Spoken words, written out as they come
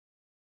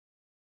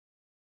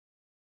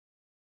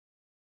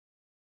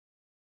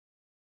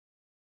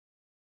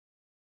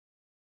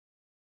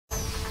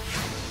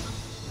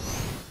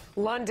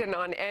London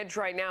on edge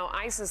right now.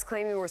 ISIS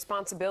claiming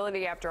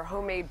responsibility after a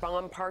homemade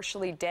bomb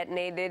partially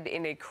detonated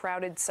in a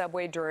crowded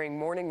subway during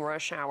morning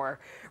rush hour.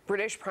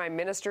 British Prime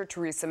Minister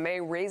Theresa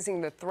May raising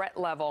the threat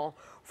level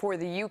for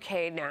the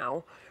UK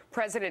now.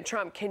 President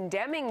Trump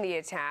condemning the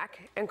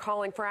attack and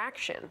calling for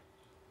action.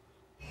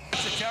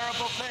 It's a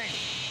terrible thing.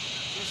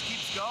 It just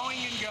keeps going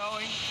and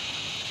going.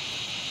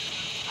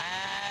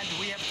 And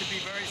we have to be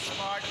very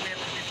smart. We have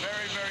to be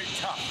very, very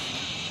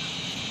tough.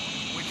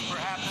 Which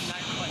perhaps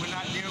we're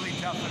not nearly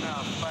tough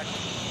enough. But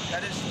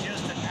that is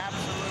just an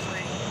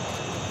absolutely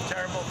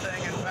terrible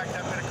thing. In fact,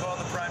 I'm going to call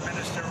the Prime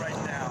Minister right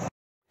now.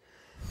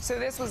 So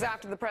this was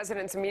after the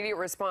president's immediate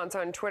response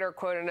on Twitter,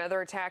 quote,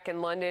 another attack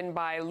in London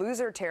by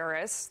loser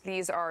terrorists.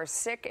 These are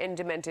sick and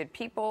demented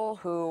people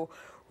who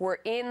were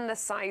in the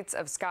sights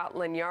of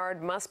Scotland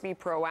Yard, must be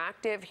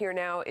proactive. Here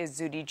now is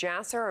Zuhdi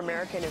Jasser,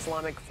 American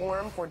Islamic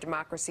Forum for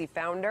Democracy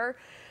founder.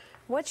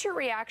 What's your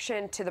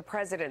reaction to the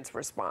president's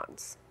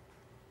response?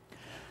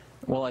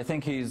 Well, I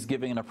think he's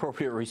giving an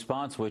appropriate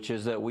response, which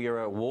is that we are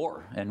at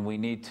war and we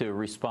need to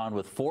respond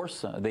with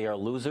force. They are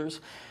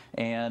losers.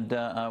 And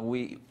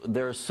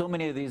there are so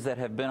many of these that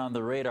have been on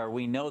the radar.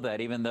 We know that,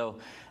 even though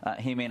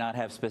he may not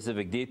have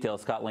specific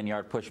details. Scotland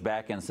Yard pushed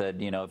back and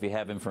said, you know, if you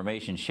have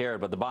information, share it.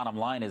 But the bottom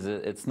line is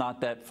it's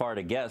not that far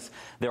to guess.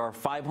 There are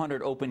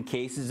 500 open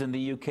cases in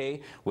the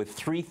UK with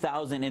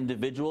 3,000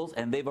 individuals,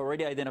 and they've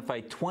already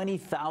identified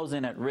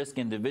 20,000 at-risk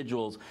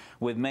individuals,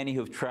 with many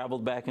who've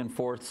traveled back and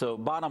forth. So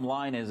bottom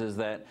line is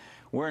that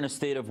we're in a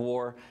state of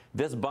war.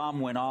 This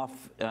bomb went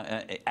off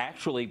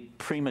actually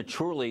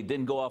prematurely,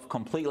 didn't go off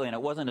completely, and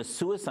it wasn't a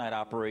suicide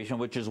operation,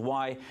 which is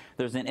why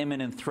there's an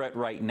imminent threat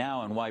right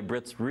now and why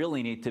Brits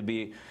really need to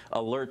be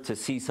alert to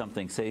see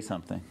something, say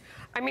something.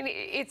 I mean,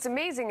 it's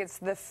amazing. It's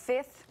the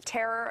 5th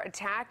terror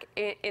attack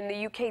in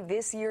the UK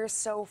this year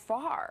so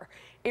far.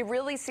 It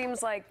really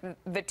seems like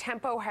the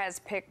tempo has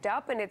picked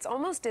up, and it's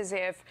almost as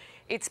if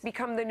it's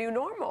become the new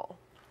normal.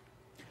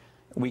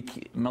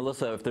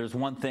 Melissa, if there's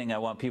one thing I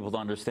want people to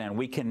understand,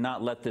 we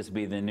cannot let this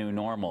be the new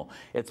normal.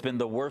 It's been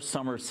the worst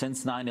summer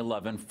since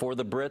 9/11 for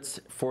the Brits,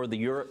 for the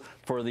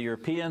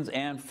Europeans,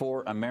 and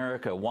for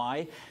America.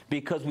 Why?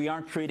 Because we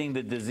aren't treating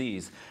the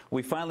disease.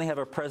 We finally have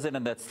a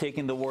president that's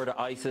taking the war to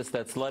ISIS,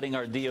 that's letting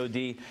our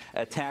DOD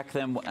attack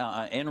them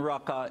in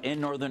Raqqa,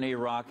 in northern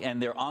Iraq,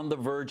 and they're on the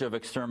verge of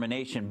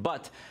extermination.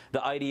 But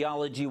the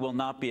ideology will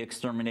not be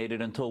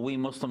exterminated until we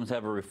Muslims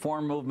have a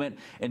reform movement,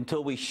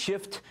 until we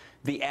shift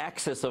the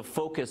axis of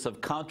focus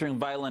of countering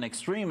violent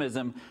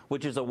extremism,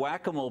 which is a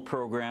whack-a-mole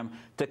program,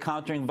 to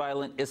countering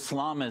violent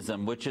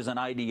Islamism, which is an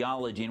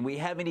ideology. And we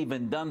haven't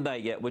even done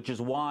that yet, which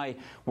is why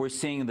we're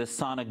seeing the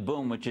sonic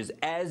boom, which is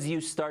as you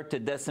start to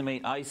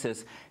decimate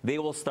ISIS, they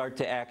will start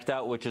to act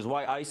out, which is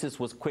why ISIS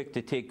was quick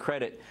to take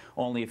credit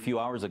only a few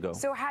hours ago.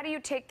 So how do you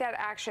take that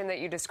action that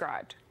you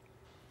described?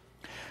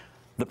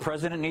 The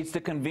president needs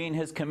to convene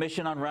his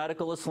Commission on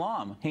Radical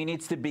Islam. He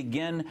needs to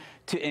begin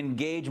to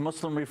engage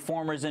Muslim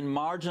reformers and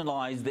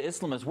marginalize the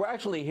Islamists. We're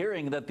actually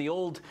hearing that the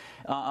old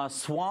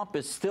swamp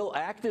is still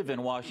active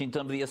in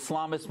Washington, the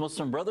Islamist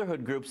Muslim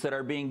Brotherhood groups that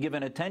are being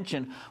given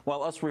attention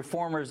while us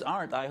reformers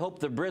aren't. I hope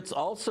the Brits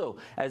also,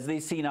 as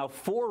they see now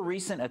 4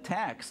 recent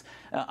attacks,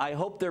 I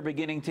hope they're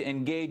beginning to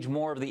engage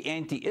more of the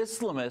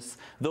anti-Islamists,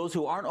 those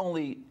who aren't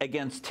only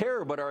against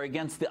terror but are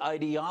against the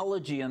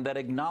ideology and that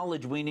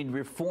acknowledge we need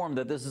reform,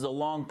 that this is a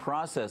long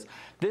process.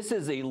 This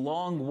is a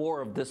long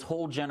war of this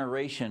whole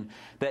generation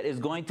that is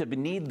going to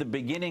need the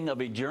beginning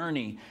of a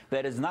journey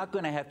that is not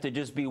going to have to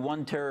just be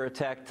one terror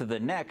attack to the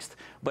next,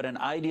 but an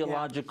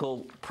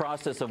ideological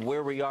process of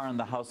where we are in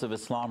the House of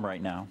Islam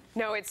right now.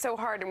 No, it's so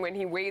hard, and when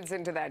he wades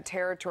into that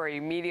territory,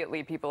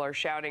 immediately people are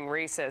shouting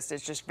racist.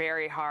 It's just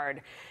very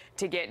hard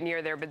to get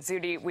near there. But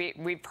Zuhdi,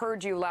 we've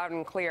heard you loud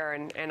and clear,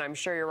 and I'm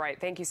sure you're right.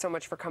 Thank you so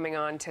much for coming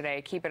on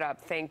today. Keep it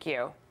up. Thank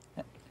you.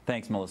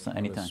 Thanks, Melissa.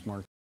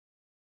 Anytime.